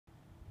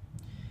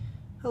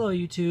Hello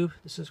YouTube,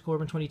 this is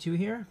Corbin22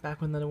 here,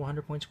 back with another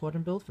 100 point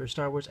squadron build for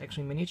Star Wars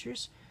X-Wing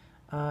Miniatures.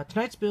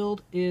 Tonight's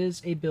build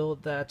is a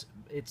build that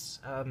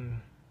it's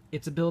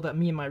a build that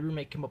me and my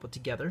roommate came up with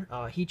together.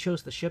 He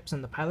chose the ships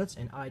and the pilots,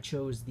 and I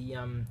chose the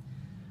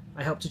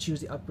I helped to choose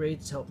the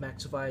upgrades to help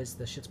maximize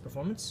the ship's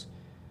performance.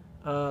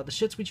 The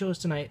ships we chose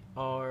tonight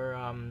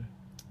are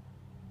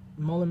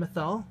Mauler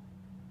Mithel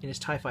in his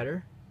TIE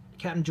Fighter,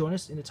 Captain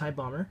Jonus in the TIE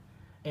Bomber,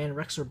 and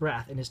Rexlar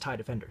Brath in his TIE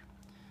Defender.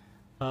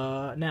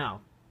 Now,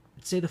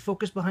 I'd say the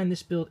focus behind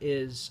this build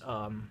is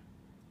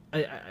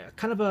it's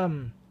kind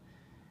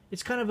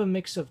of a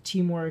mix of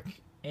teamwork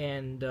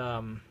and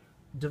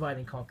divide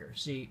and conquer.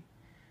 See,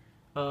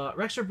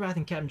 Rexlar Brath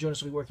and Captain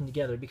Jonus will be working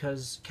together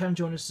because Captain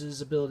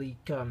Jonus's ability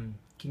can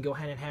go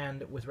hand in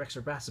hand with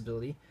Rexlar Brath's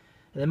ability,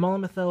 and then Mauler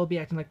Mithel will be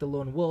acting like the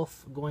lone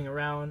wolf, going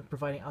around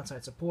providing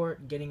outside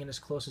support, getting in as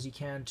close as he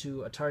can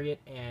to a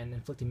target, and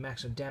inflicting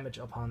maximum damage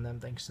upon them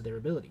thanks to their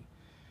ability.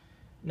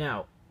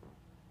 Now,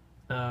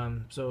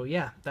 so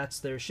yeah, that's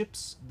their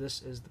ships.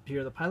 This is here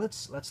are the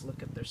pilots. Let's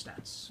look at their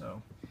stats.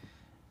 So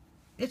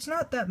it's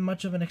not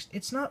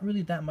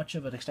really that much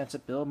of an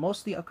extensive build. Most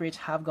of the upgrades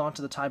have gone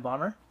to the TIE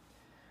Bomber.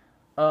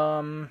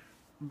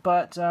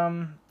 But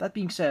that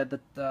being said,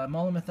 that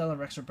Mauler Mithel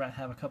and Rexlar Brath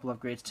have a couple of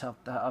upgrades to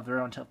help, of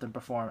their own to help them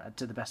perform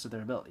to the best of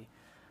their ability.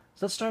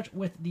 So let's start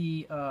with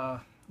the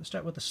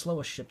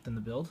slowest ship in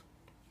the build,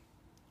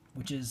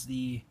 which is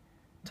the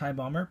TIE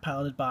Bomber,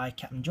 piloted by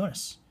Captain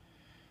Jonus.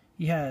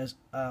 He has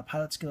a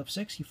pilot skill of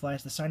 6. He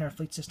flies the Sinar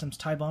Fleet System's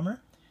TIE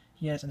Bomber.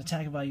 He has an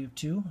attack value of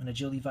 2, an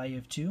agility value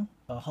of 2,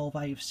 a hull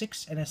value of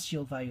 6, and a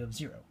shield value of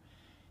 0.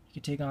 He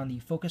can take on the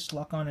focused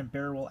lock-on and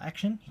barrel roll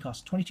action. He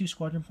costs 22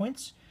 squadron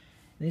points.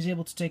 And he's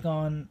able to take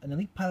on an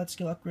elite pilot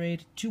skill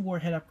upgrade, 2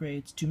 warhead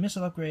upgrades, 2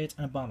 missile upgrades,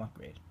 and a bomb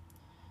upgrade.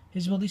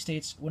 His ability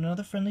states, when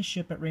another friendly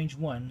ship at range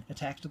 1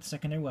 attacks with a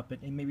secondary weapon,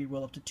 it may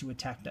re-roll up to 2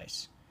 attack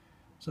dice.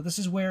 So this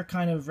is where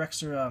kind of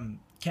Captain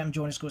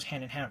Jonus goes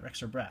hand in hand with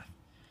Rexlar Brath.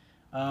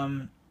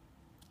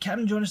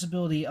 Captain Jonus'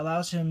 ability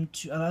allows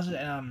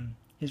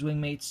his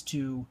wingmates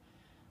to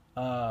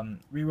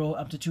reroll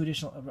up to 2 of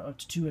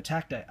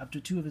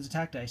his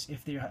attack dice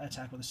if they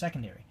attack with a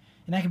secondary,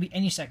 and that can be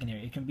any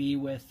secondary. It can be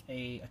with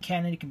a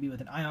cannon, it can be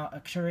with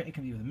a turret, it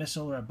can be with a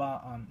missile or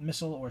a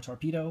missile or a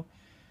torpedo.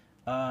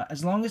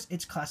 As long as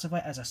it's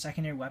classified as a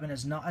secondary weapon,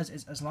 as long as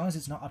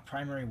it's not a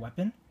primary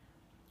weapon,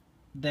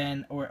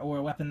 then or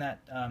a weapon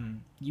that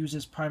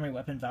uses primary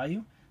weapon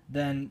value,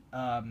 then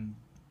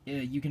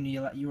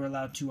you are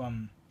allowed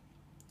to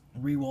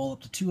re-roll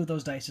up to 2 of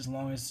those dice as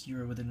long as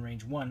you're within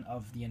range 1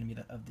 of the enemy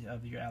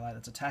of your ally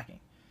that's attacking.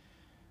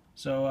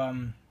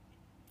 So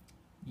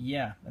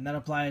yeah, and that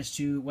applies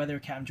to whether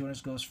Captain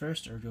Jonus goes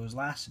first or goes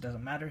last. It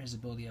doesn't matter. His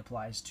ability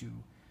applies to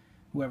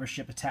whoever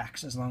ship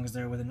attacks as long as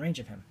they're within range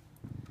of him.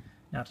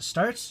 Now to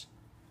start,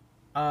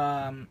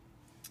 I've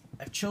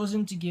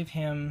chosen to give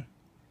him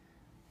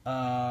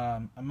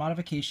a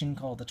modification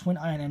called the Twin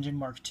Ion Engine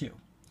Mark II.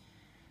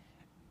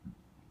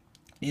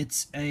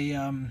 It's a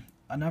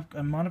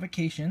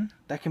modification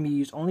that can be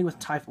used only with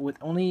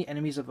only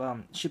enemies of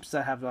ships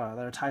that have that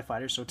are TIE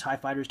fighters. So TIE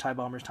fighters, TIE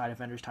bombers, TIE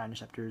defenders, TIE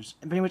interceptors,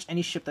 and pretty much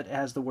any ship that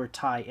has the word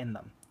TIE in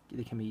them,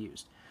 they can be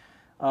used.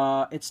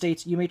 It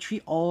states you may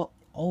treat all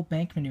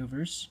bank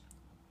maneuvers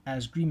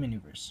as green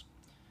maneuvers.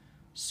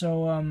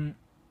 So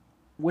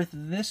with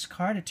this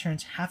card, it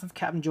turns half of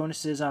Captain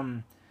Jonus's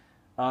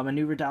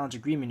maneuver dial into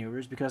green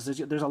maneuvers because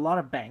there's a lot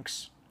of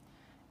banks.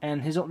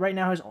 And right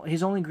now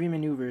his only green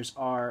maneuvers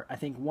are, I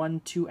think,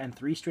 1, 2, and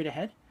 3 straight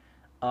ahead.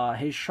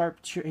 His sharp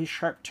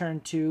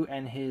turn 2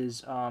 and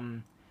his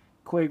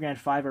choreographed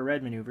 5 are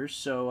red maneuvers.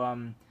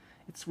 So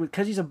it's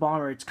because he's a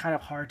bomber, it's kind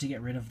of hard to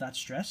get rid of that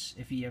stress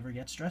if he ever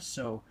gets stressed.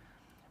 So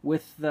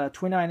with the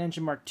Twin Ion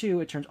Engine Mark II,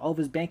 it turns all of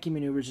his banking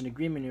maneuvers into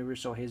green maneuvers.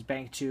 So his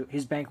bank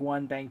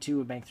 1, bank 2,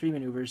 and bank 3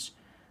 maneuvers,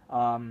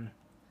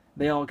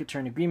 they all get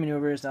turned to green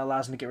maneuvers. That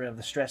allows him to get rid of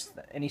the stress,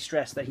 any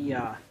stress that he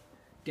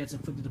gets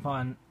inflicted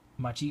upon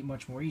much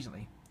more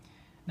easily.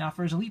 Now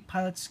for his elite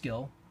pilot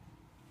skill,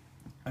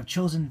 I've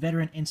chosen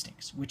Veteran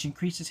Instincts, which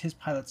increases his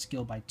pilot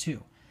skill by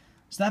 2.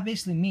 So that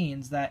basically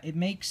means that it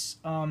makes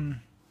Captain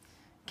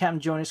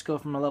Jonus go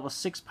from a level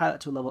 6 pilot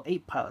to a level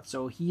 8 pilot.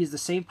 So he is the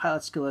same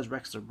pilot skill as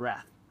Rexlar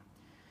Brath.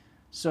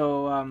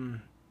 So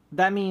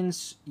that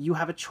means you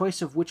have a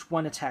choice of which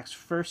one attacks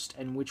first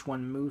and which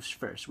one moves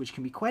first, which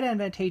can be quite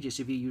advantageous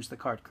if you use the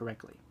card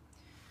correctly.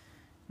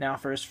 Now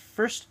for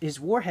his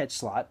warhead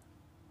slot,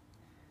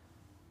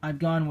 I've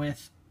gone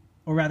with,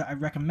 or rather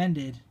I've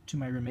recommended to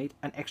my roommate,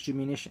 an extra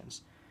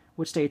munitions,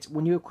 which states,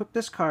 when you equip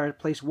this card,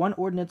 place 1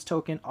 ordnance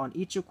token on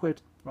each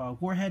equipped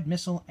warhead,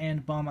 missile,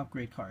 and bomb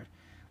upgrade card.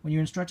 When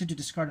you're instructed to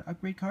discard an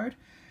upgrade card,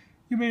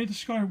 you may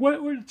discard 1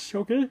 ordnance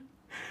token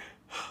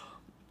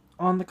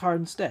on the card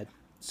instead.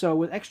 So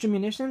with extra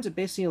munitions, it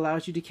basically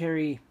allows you to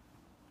carry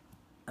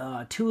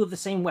 2 of the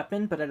same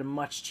weapon, but at a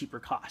much cheaper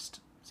cost.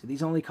 So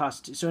these only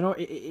cost. So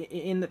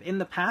in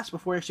the past,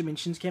 before extra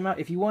munitions came out,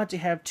 if you wanted to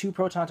have 2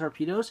 proton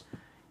torpedoes,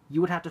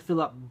 you would have to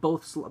fill up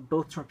both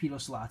torpedo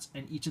slots,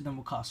 and each of them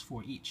will cost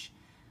 4 each.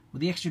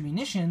 With the extra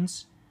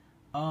munitions,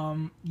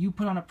 you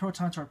put on a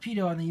proton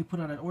torpedo, and then you put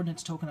on an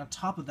ordnance token on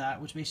top of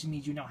that, which basically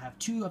means you now have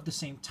 2 of the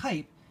same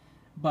type,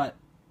 but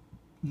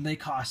it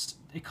cost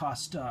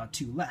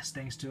 2 less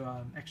thanks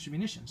to extra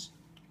munitions.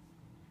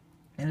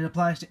 And it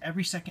applies to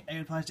every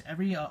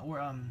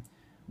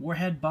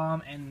warhead,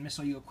 bomb, and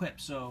missile you equip.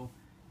 So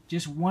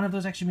just one of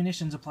those extra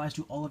munitions applies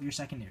to all of your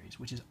secondaries,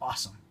 which is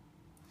awesome.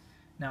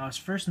 Now, as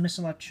first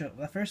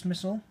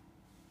missile,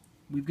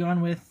 we've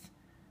gone with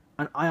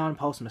an ion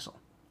pulse missile.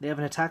 They have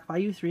an attack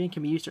value 3 and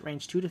can be used at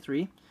range 2 to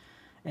 3.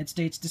 It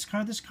states,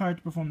 discard this card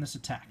to perform this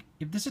attack.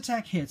 If this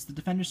attack hits, the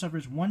defender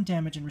suffers 1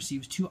 damage and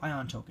receives 2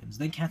 ion tokens,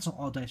 then cancel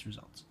all dice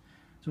results.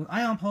 So with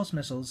ion pulse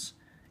missiles,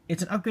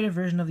 it's an upgraded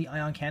version of the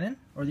ion cannon,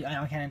 or the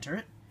ion cannon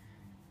turret.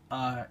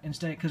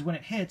 Instead, because when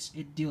it hits,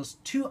 it deals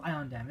 2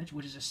 ion damage,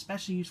 which is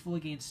especially useful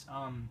against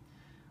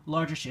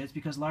larger ships,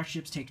 because large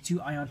ships take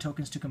 2 ion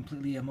tokens to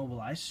completely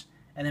immobilize.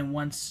 And then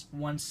once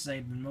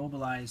they've been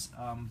mobilized,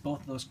 both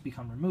of those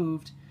become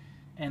removed,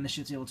 and the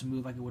ship's able to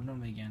move like it would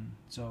normally again.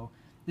 So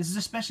this is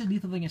especially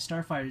lethal against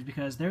starfighters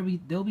because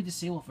they'll be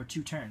disabled for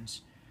 2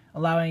 turns,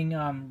 allowing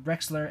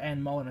Rexlar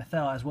and Mauler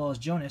Mithel, as well as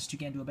Jonus, to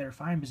get into a better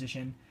firing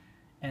position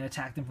and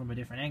attack them from a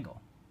different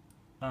angle.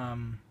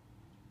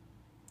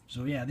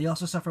 So yeah, they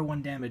also suffer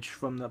 1 damage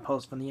from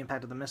the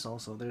impact of the missile,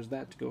 so there's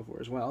that to go for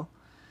as well.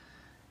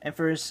 And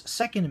for his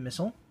second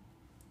missile,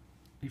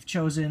 we've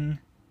chosen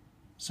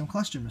some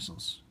cluster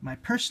missiles, my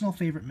personal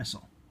favorite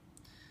missile.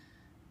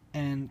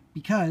 And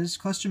because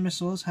cluster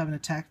missiles have an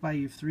attack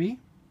value of 3,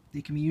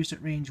 they can be used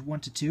at range 1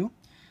 to 2,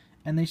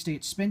 and they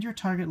state, spend your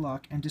target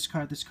lock and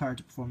discard this card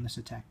to perform this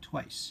attack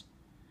twice.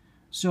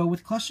 So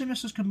with cluster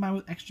missiles combined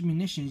with extra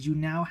munitions, you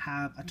now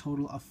have a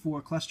total of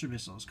 4 cluster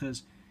missiles,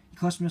 because the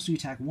cluster missile you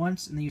attack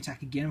once, and then you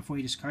attack again before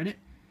you discard it.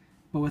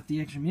 But with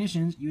the extra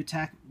munitions, you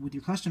attack with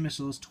your cluster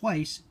missiles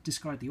twice,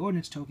 discard the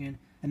ordnance token,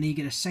 and then you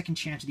get a second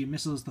chance with your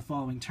missiles the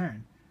following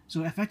turn.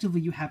 So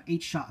effectively you have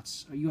 8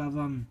 shots, or you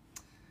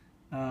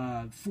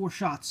have 4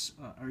 shots,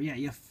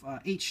 you have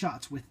 8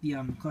 shots with the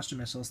cluster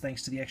missiles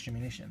thanks to the extra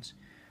munitions.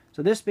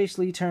 So this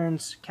basically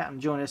turns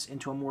Captain Jonus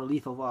into a more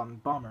lethal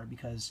bomber,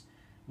 because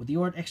with the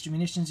extra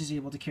munitions he's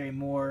able to carry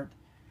more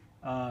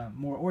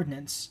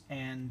ordnance,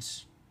 and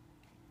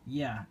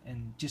yeah,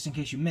 and just in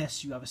case you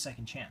miss, you have a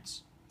second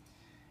chance.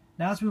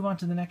 Now let's move on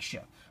to the next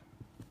ship,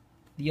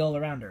 the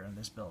all-arounder in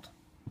this build,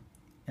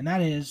 and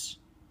that is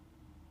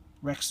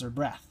Rexlar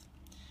Brath.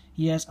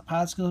 He has a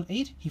pilot skill of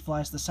 8, he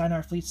flies the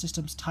Sinar Fleet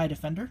System's TIE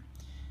Defender.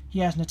 He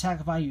has an attack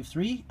value of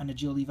 3, an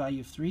agility value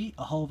of 3,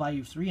 a hull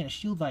value of 3, and a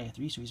shield value of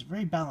 3, so he's a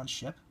very balanced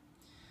ship.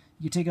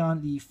 You can take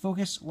on the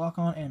Focus,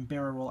 Lock-On, and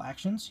Barrel Roll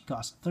actions. He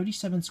costs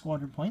 37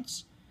 squadron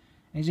points,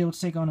 and he's able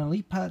to take on an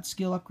Elite Pilot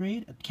skill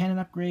upgrade, a cannon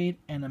upgrade,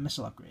 and a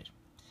missile upgrade.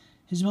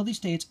 His ability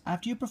states,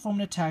 after you perform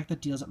an attack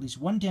that deals at least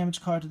 1 damage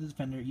card to the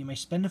defender, you may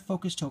spend a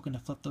Focus token to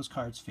flip those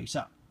cards face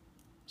up.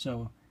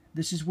 So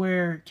this is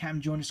where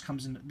Captain Jonus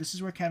comes in. This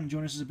is where Captain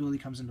Jonus' ability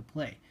comes into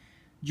play.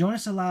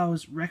 Jonus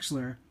allows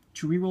Rexlar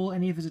to reroll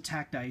any of his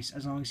attack dice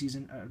as long as he's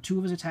in 2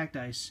 of his attack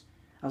dice,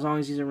 as long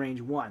as he's in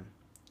range 1.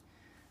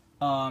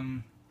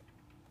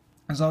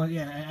 As long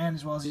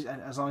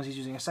as he's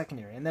using a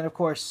secondary. And then of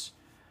course,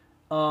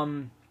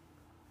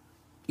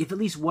 if at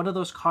least one of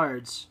those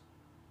cards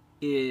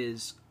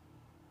is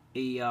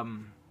a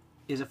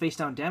face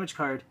down damage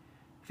card,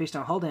 face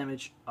down hull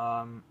damage,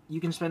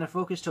 you can spend a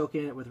focus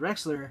token with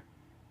Rexlar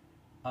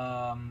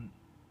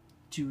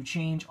to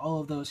change all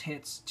of those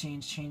hits,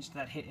 change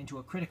that hit into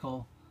a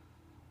critical,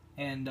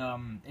 and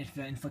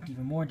inflict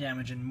even more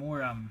damage and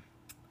more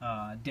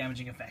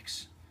damaging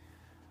effects.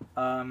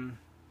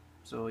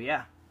 So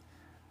yeah.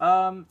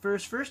 For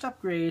his first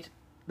upgrade,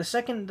 the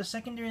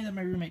secondary that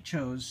my roommate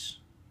chose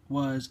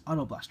was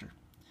Autoblaster.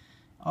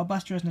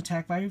 Autoblaster has an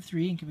attack value of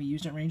 3 and can be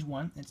used at range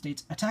 1. It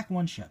states, attack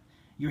 1 ship.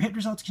 Your hit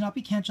results cannot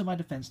be cancelled by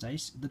defense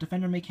dice. The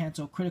defender may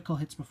cancel critical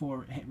hits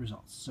before hit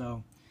results.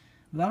 So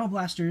with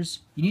Autoblasters,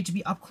 you need to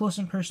be up close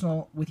and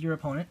personal with your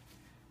opponent.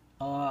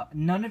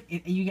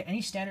 If you get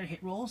any standard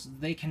hit rolls,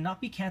 they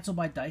cannot be cancelled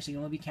by dice. They can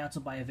only be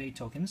cancelled by evade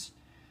tokens.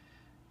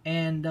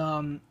 And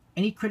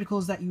any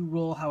criticals that you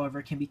roll,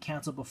 however, can be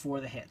cancelled before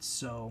the hits.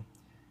 So,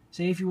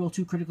 say if you roll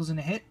 2 criticals in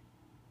a hit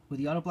with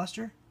the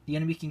Autoblaster, the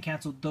enemy can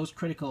cancel those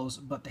criticals,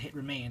 but the hit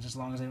remains as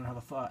long as they don't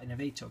have an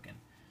evade token.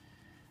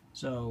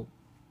 So,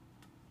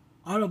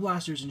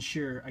 Autoblasters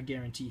ensure a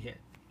guarantee hit.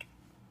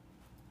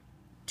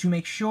 To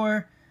make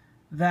sure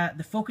that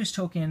the focus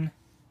token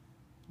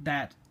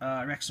that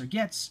Rexlar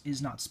gets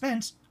is not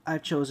spent,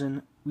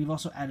 we've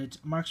also added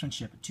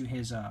Marksmanship to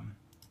his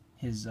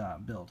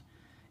build.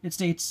 It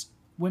states,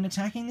 when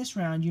attacking this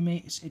round, you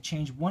may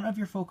change one of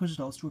your focus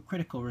results to a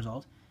critical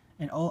result,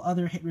 and all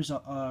other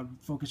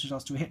focus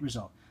results to a hit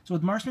result. So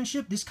with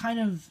Marksmanship, this kind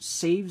of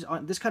saves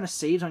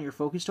on your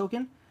focus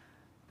token,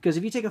 because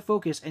if you take a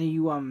focus and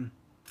you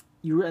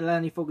let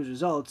any focus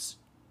results,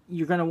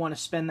 you're going to want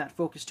to spend that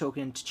focus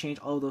token to change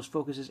all of those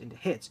focuses into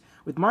hits.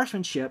 With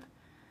Marksmanship,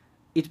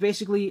 it's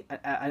basically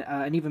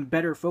an even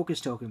better focus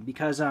token,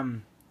 because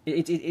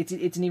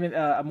it's an even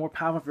a more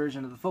powerful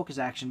version of the focus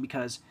action,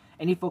 because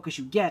any focus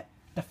you get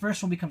the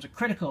first one becomes a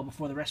critical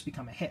before the rest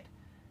become a hit.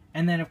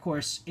 And then, of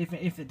course, if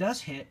it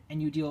does hit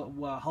and you deal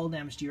hull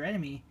damage to your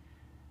enemy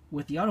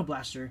with the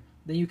Autoblaster,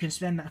 then you can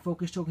spend that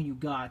focus token you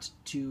got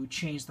to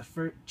change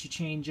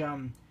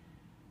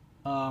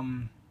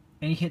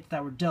any hits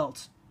that were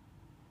dealt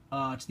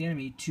to the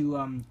enemy to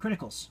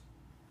criticals.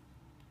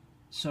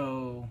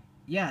 So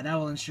yeah, that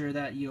will ensure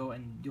that you'll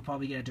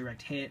probably get a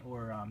direct hit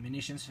or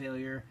munitions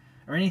failure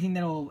or anything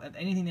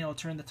that'll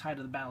turn the tide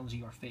of the battle to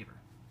your favor.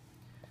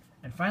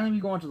 And finally, we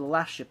go on to the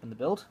last ship in the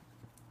build,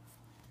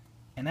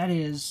 and that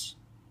is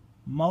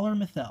Mauler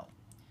Mithel.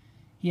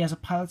 He has a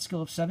pilot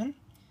skill of 7.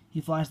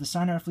 He flies the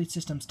Sinar Fleet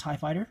System's TIE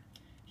Fighter.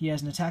 He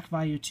has an attack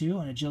value of 2,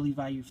 an agility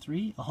value of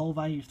 3, a hull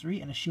value of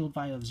 3, and a shield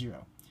value of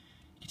 0.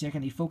 He can take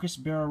on the focus,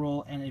 barrel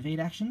roll, and evade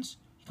actions.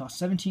 He costs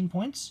 17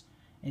 points,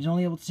 and he's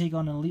only able to take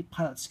on an elite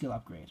pilot skill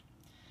upgrade.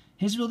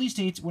 His ability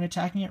states, when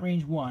attacking at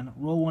range 1,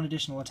 roll 1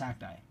 additional attack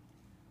die.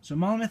 So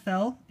Mauler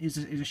Mithel is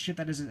a ship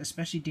that is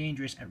especially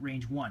dangerous at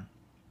range 1.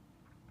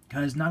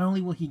 Because not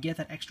only will he get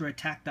that extra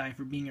attack die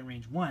for being at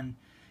range 1,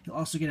 he'll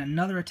also get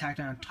another attack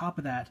die on top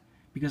of that,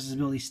 because his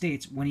ability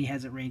states, when he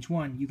heads at range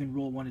 1, you can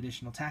roll 1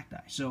 additional attack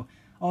die. So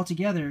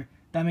altogether,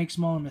 that makes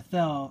Mauler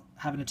Mithel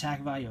have an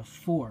attack value of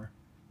 4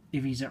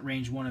 if he's at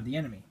range 1 of the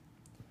enemy.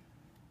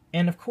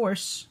 And of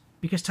course,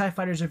 because TIE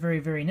Fighters are very,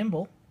 very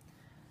nimble,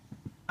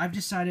 I've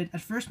decided,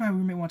 at first my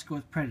roommate wanted to go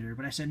with Predator,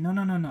 but I said, no,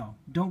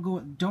 don't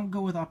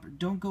go with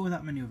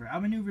Outmaneuver.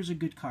 Outmaneuver is a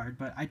good card,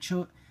 but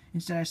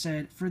instead I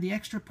said, for the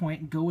extra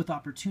point, go with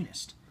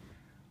Opportunist.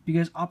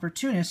 Because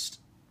Opportunist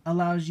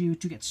allows you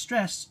to get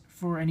stressed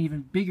for an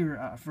even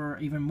bigger, for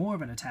even more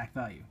of an attack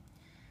value.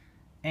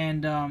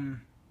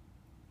 And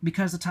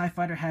because the TIE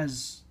Fighter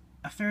has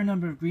a fair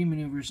number of green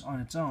maneuvers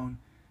on its own,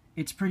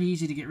 it's pretty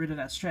easy to get rid of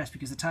that stress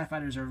because the TIE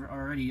Fighters are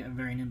already a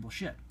very nimble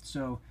ship.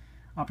 So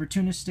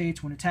Opportunist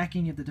states, when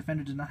attacking, if the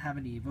defender does not have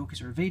any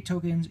Focus or Evade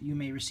tokens, you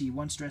may receive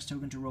 1 stress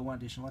token to roll 1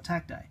 additional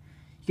attack die.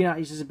 You cannot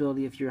use this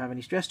ability if you have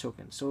any stress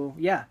tokens. So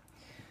yeah.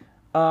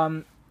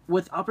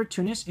 With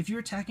Opportunist, if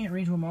you're attacking at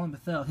range 1 Mauler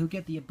Mithel, he'll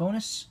get the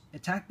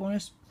attack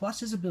bonus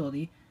plus his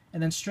ability,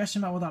 and then stress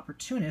him out with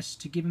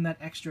Opportunist to give him that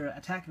extra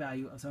attack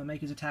value, so it'll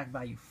make his attack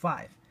value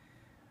 5.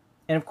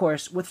 And of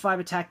course, with 5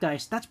 attack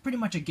dice, that's pretty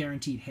much a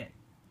guaranteed hit.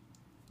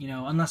 You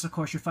know, unless of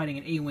course you're fighting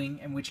an A-Wing,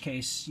 in which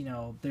case, you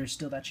know, there's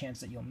still that chance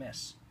that you'll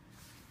miss.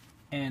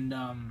 And,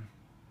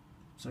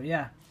 so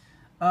yeah.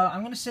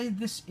 I'm going to say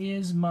this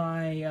is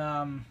my,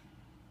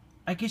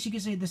 I guess you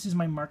could say this is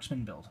my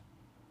marksman build.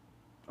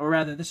 Or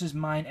rather, this is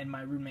mine and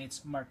my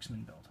roommate's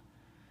marksman build.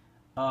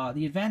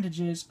 The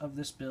advantages of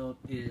this build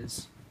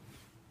is,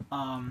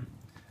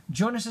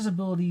 Jonus's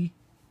ability,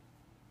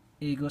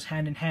 it goes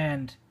hand in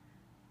hand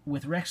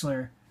with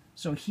Rexlar,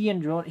 so he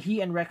and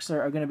Rexlar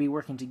are going to be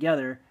working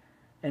together.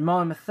 And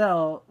Mauler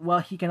Mithel, while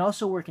he can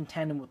also work in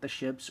tandem with the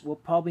ships, will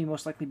probably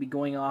most likely be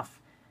going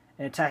off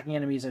and attacking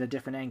enemies at a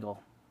different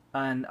angle,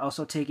 and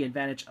also taking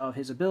advantage of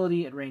his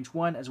ability at range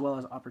 1 as well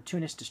as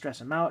Opportunist to stress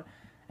him out.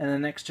 And the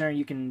next turn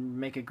you can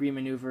make a green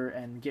maneuver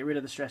and get rid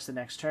of the stress the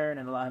next turn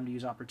and allow him to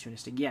use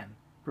Opportunist again,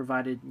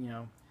 provided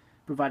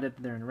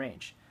they're in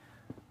range.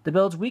 The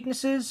build's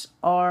weaknesses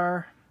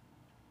are,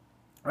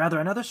 rather,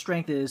 another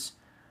strength is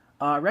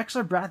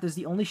Rexlar Brath is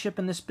the only ship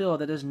in this build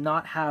that does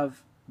not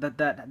have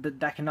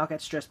that cannot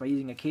get stressed by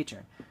using a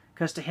K-turn.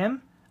 Because to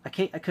him,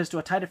 because to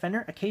a TIE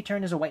defender, a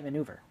K-turn is a white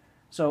maneuver.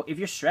 So if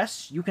you're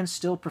stressed, you can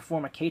still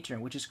perform a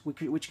K-turn,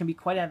 which can be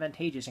quite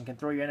advantageous and can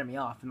throw your enemy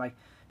off. And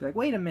be like,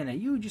 wait a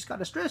minute, you just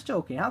got a stress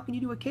token. How can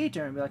you do a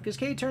K-turn? Be like, because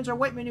K-turns are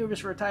white maneuvers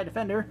for a TIE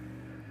defender.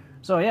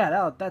 So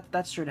yeah,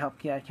 that's sure to help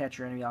catch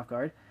your enemy off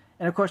guard.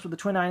 And of course, with the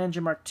Twin Ion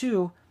Engine Mark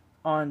II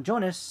on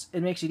Jonus,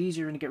 it makes it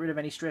easier to get rid of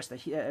any stress that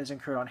he has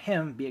incurred on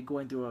him, be it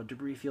going through a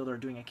debris field or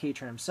doing a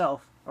K-turn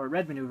himself, or a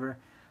red maneuver,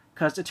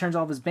 because it turns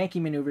all of his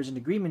banking maneuvers into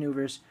green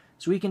maneuvers,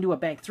 so he can do a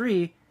bank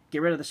 3,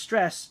 get rid of the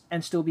stress,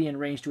 and still be in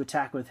range to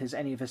attack with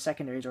any of his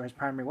secondaries or his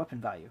primary weapon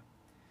value.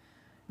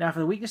 Now for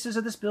the weaknesses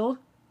of this build,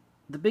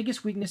 the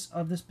biggest weakness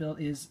of this build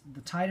is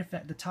the TIE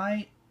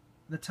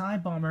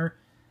bomber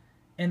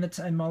and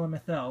the Mauler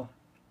Mithel.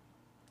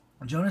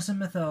 Jonus and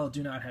Mithel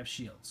do not have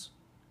shields.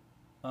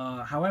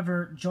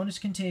 However, Jonus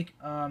can take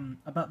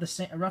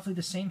roughly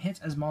the same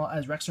hits as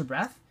Rexlar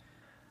Brath,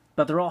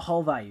 but they're all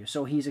hull value,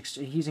 so he's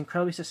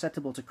incredibly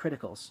susceptible to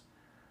criticals.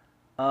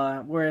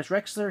 Whereas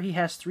Rexlar, he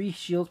has 3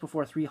 shields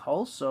before 3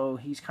 hulls, so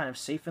he's kind of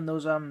safe in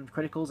those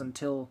criticals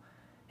until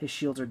his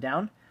shields are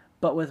down.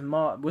 But with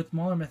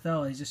Mauler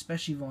Mithel, he's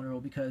especially vulnerable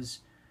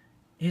because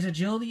his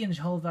agility and his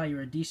hull value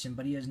are decent,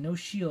 but he has no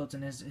shields,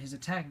 and his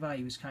attack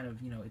value is kind of,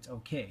 it's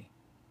okay.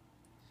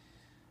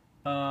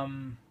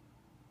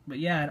 But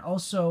yeah, and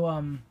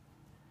also,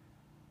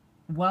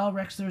 while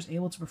Rexlar is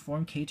able to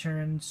perform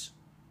K-turns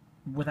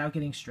without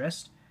getting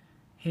stressed,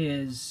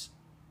 his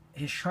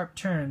sharp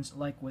turns,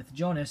 like with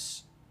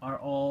Jonus, are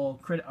all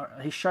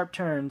his sharp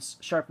turns,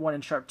 sharp 1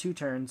 and sharp 2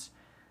 turns,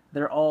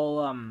 they're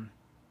all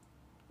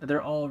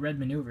red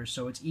maneuvers.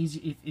 So it's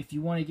easy if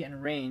you want to get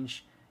in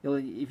range.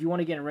 If you want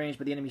to get in range,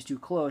 but the enemy's too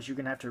close, you're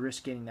gonna have to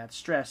risk getting that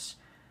stress.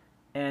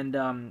 and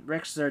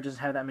Rexlar doesn't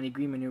have that many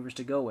green maneuvers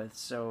to go with.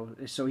 So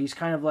he's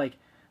kind of like,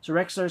 so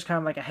Rexlar is kind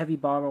of like a heavy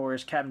bomber,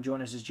 whereas Captain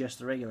Jonus is just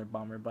the regular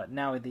bomber. But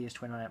now with these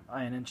twin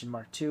ion engine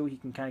Mark II, he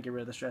can kind of get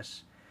rid of the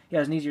stress. He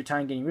has an easier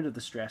time getting rid of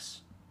the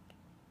stress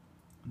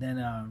than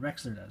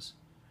Rexlar does.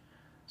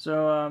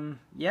 So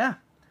yeah,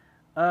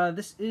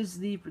 this is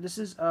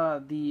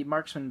the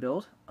marksman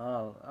build,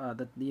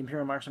 the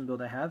Imperial marksman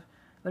build I have.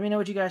 Let me know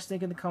what you guys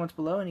think in the comments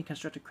below. Any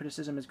constructive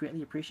criticism is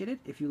greatly appreciated.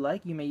 If you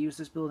like, you may use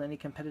this build in any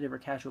competitive or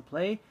casual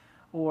play,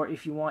 or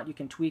if you want, you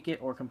can tweak it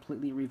or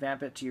completely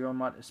revamp it to your own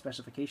mod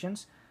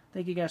specifications.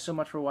 Thank you guys so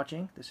much for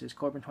watching. This is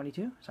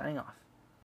Corbin22, signing off.